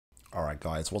Alright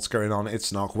guys, what's going on?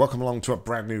 It's Nock. Welcome along to a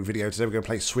brand new video. Today we're going to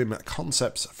play Swim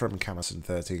Concepts from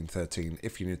camerson1313.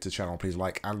 If you're new to the channel, please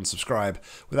like and subscribe.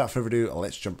 Without further ado,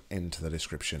 let's jump into the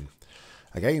description.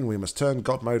 Again, we must turn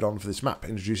God mode on for this map,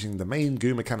 introducing the main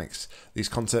goo mechanics. These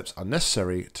concepts are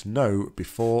necessary to know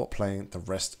before playing the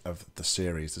rest of the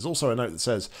series. There's also a note that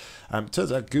says,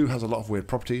 turns out goo has a lot of weird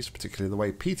properties, particularly the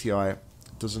way PTI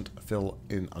doesn't fill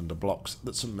in under blocks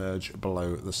that submerge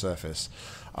below the surface.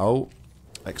 Oh,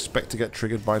 expect to get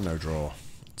triggered by no draw.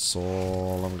 That's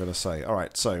all I'm going to say.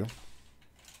 Alright, so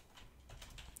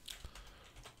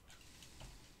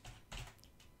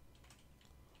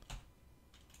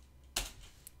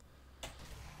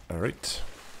alright.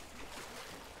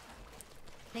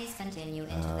 Please continue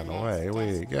into the And next away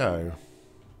we test go.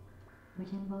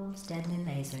 which involves deadly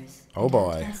lasers. Oh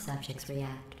boy. Test subjects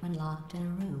react when locked in a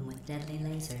room with deadly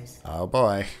lasers. Oh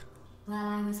boy. While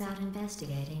I was out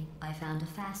investigating, I found a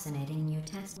fascinating new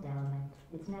test element.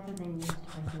 It's never been used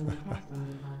for human testing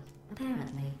because,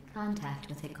 apparently, contact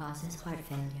with it causes heart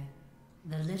failure.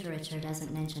 The literature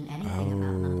doesn't mention anything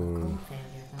about lumbar puncture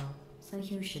failure, though, so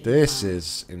you should be This fine.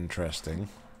 is interesting.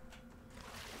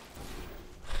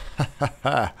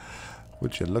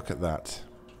 Would you look at that?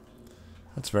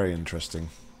 That's very interesting.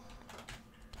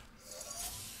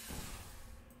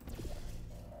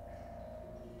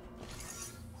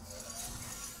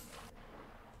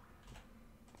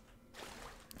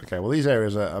 Okay, well these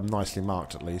areas are nicely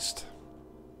marked at least.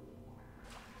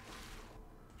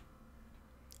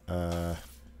 Turns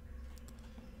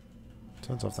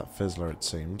off that fizzler, it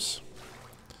seems.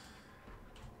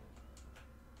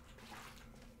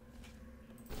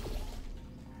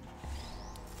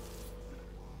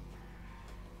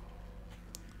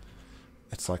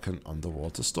 It's like an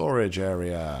underwater storage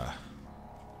area.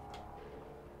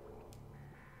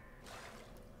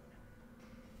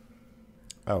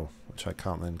 Oh, which I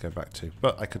can't then go back to.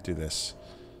 But I could do this.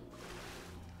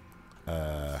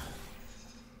 I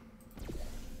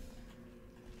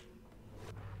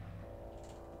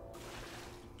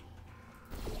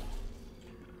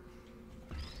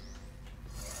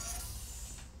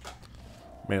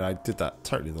mean, I did that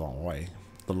totally the long way.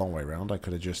 The long way round. I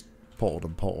could have just portaled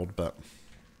and portaled, but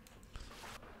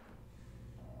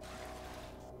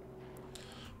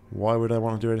why would I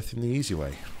want to do anything the easy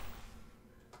way?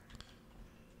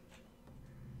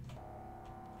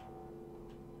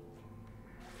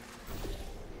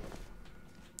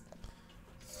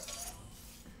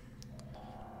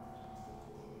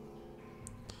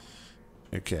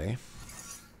 Okay.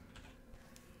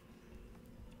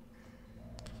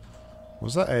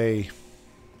 Was that a...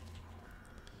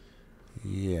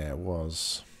 Yeah, it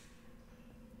was.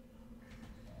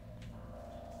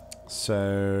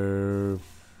 So...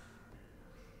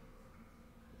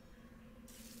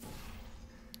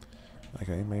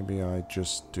 Okay, maybe I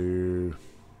just do...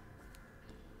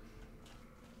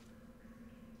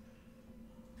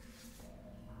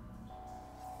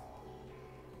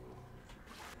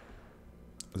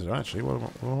 Is it actually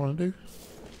what I want to do?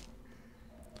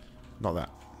 Not that.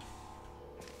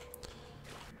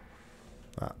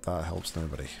 That helps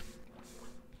nobody.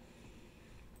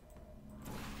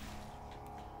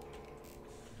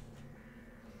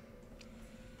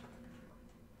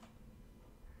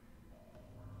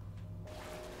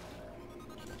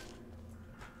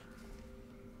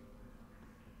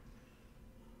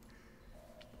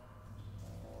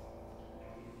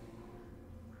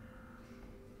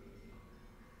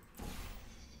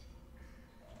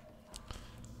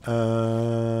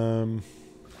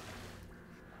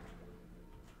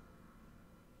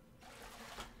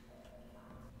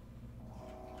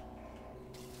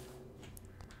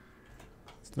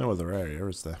 There's no other area,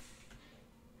 is there?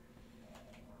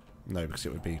 No, because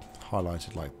it would be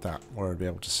highlighted like that, where I'd be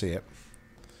able to see it.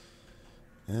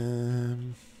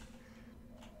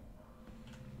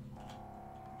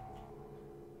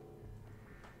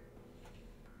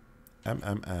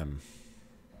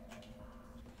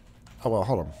 Oh well,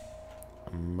 hold on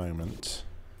a moment.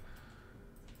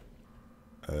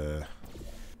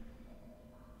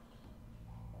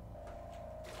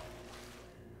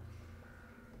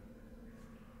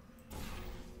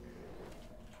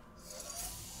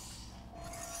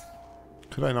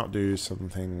 Could I not do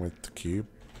something with the cube?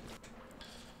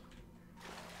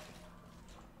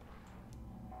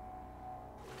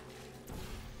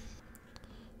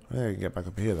 Yeah, you can get back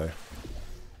up here though.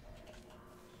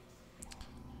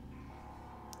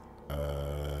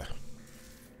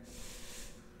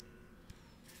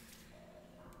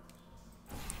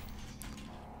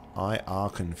 I are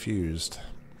confused.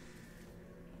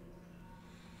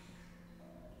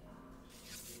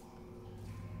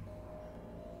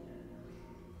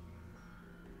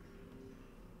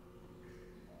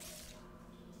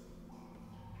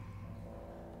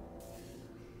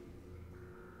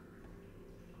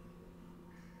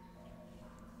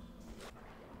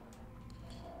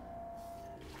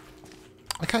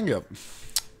 I can get up.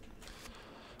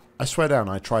 I swear down,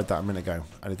 I tried that a minute ago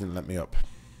and it didn't let me up.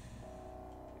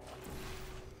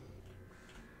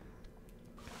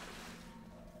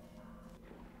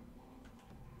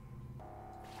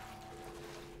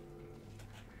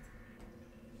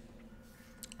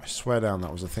 I swear down,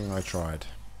 that was the thing I tried.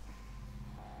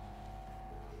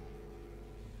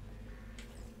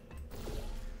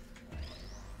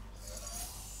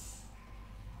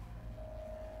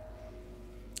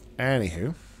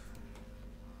 Anywho.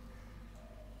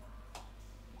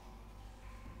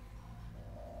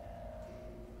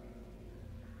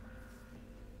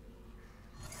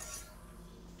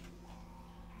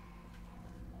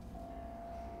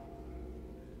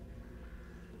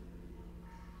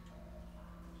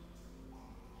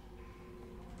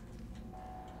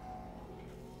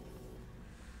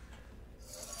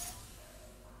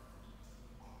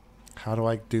 How do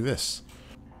I do this?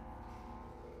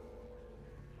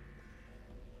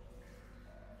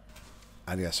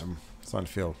 And yes, I'm starting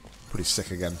to feel pretty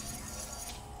sick again,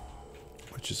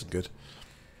 which isn't good.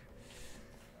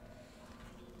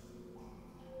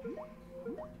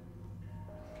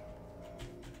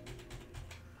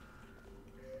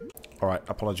 Alright,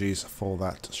 apologies for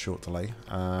that short delay.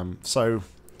 So,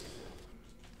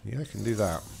 yeah, I can do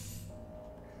that.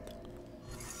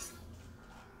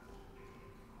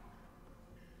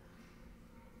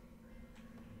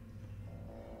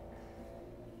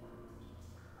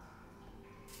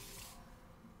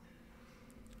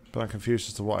 But I'm confused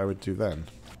as to what I would do then.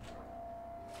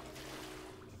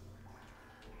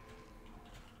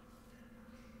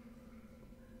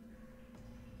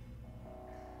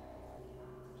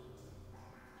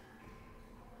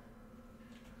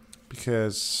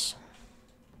 Because...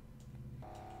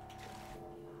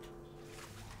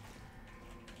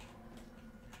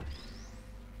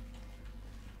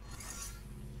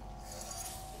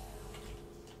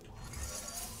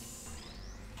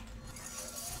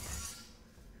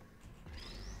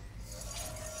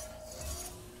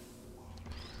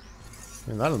 I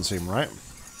mean, that doesn't seem right.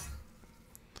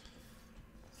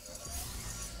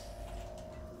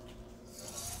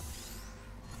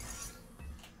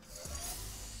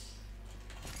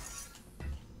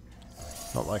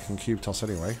 Not like I can cube toss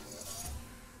anyway.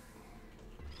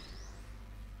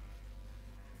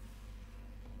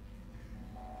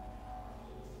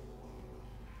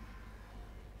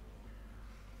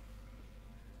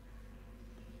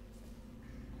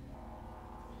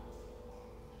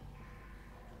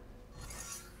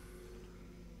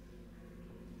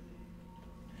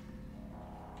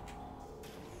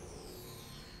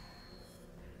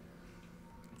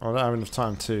 I don't have enough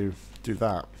time to do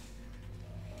that.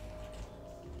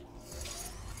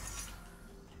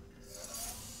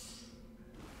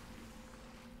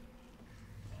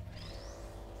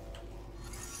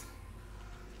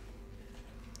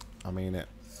 I mean, it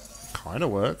kind of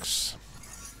works.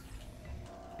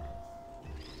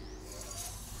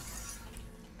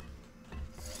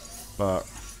 But...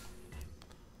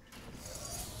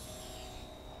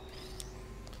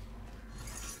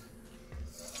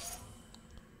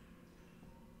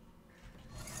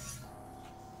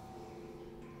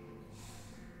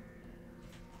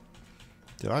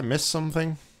 did I miss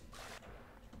something?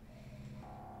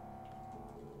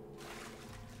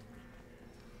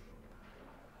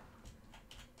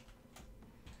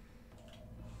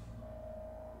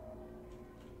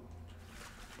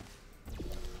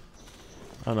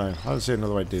 I don't know. I don't see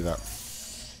another way to do that.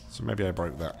 So maybe I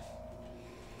broke that.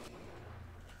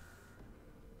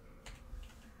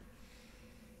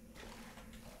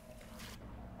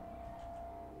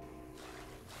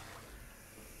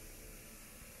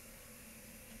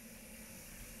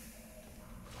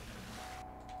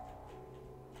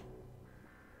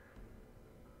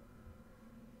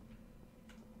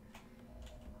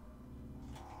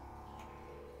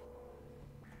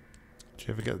 Do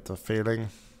you ever get the feeling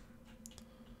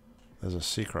there's a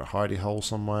secret hidey hole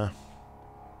somewhere?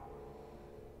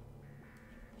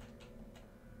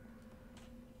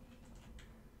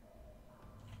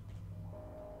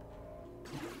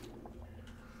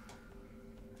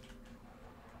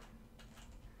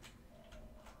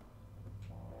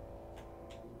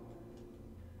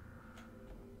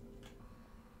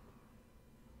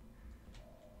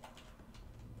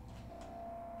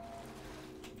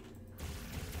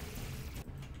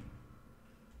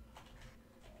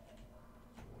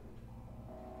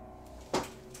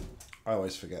 I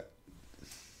always forget.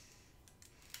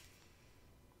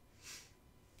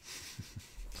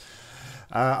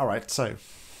 Alright, so.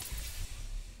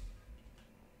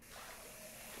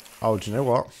 Oh, do you know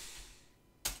what?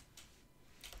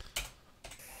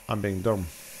 I'm being dumb.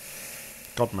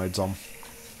 God mode's on.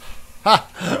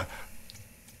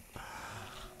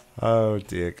 Oh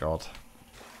dear God.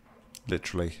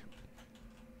 Literally.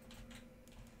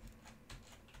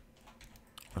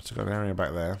 I've got an area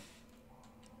back there.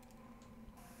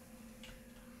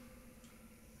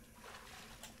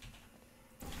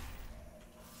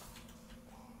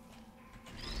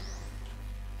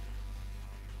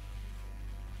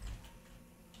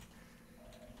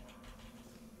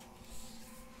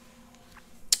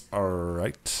 All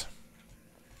right.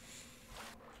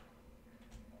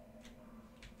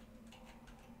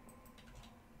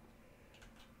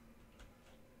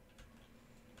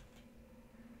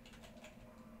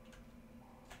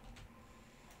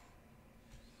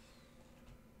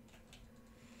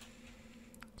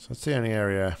 So that's the only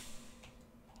area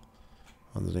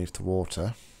underneath the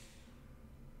water.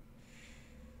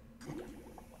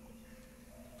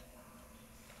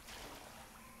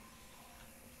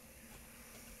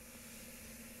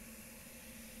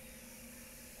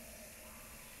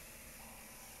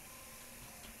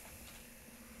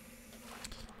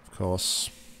 Of course,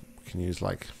 we can use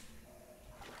like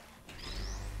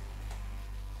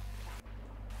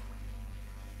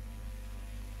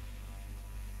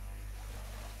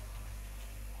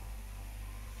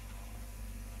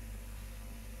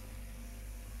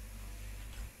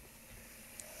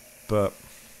but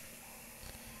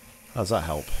how does that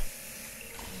help?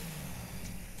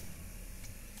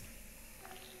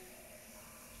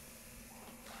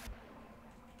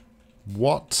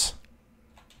 What?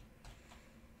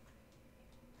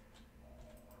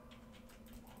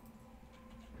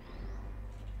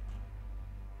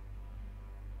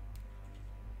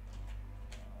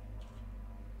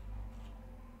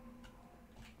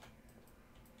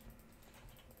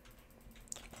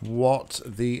 What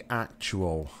the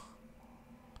actual?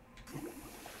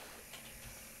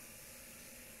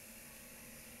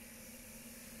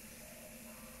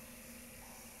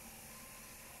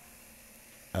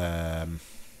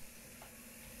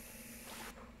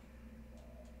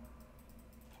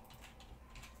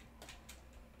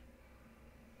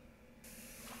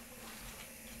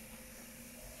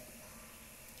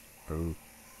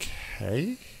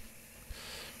 Okay.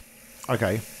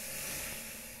 Okay.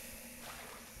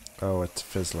 Oh, it's a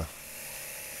fizzler.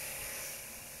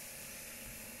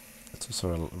 It's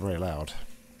also very loud.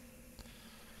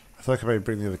 I thought I could maybe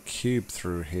bring the other cube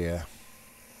through here.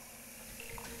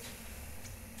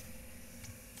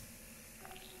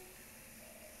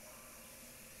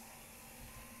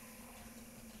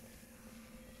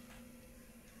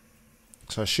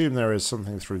 So I assume there is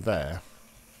something through there.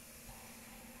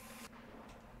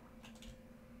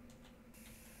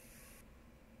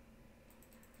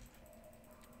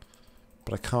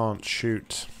 But I can't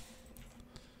shoot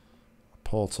a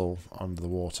portal under the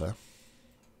water.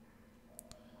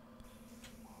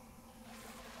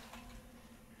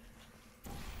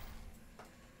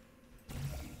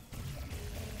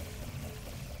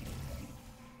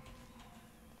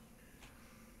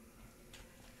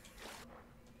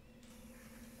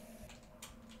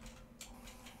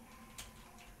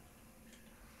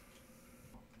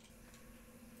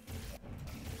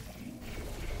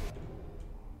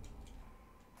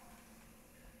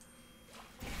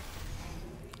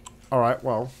 Alright,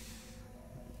 well.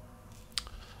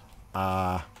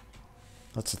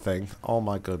 That's a thing. Oh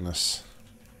my goodness.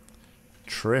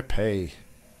 Trippy.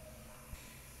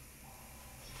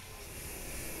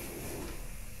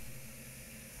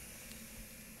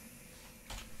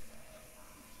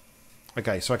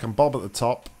 Okay, so I can bob at the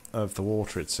top of the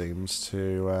water, it seems,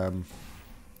 to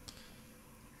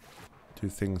do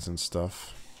things and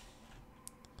stuff.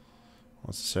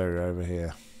 What's this area over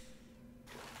here?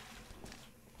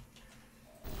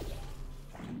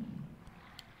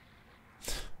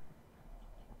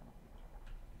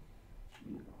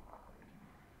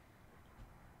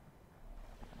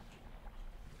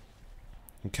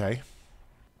 Okay.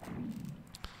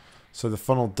 So the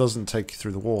funnel doesn't take you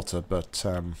through the water, but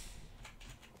you can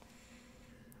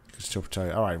still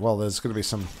protect. Alright, well, there's going to be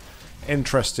some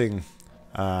interesting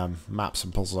maps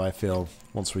and puzzles, I feel,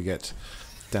 once we get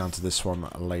down to this one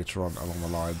later on along the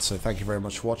line. So thank you very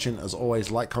much for watching. As always,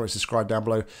 like, comment, subscribe down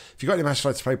below. If you've got any matches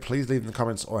you'd like to play, please leave in the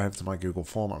comments or head to my Google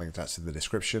form. I'll link that in the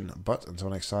description. But until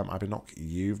next time, I've been Nock.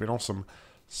 You've been awesome.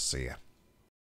 See ya.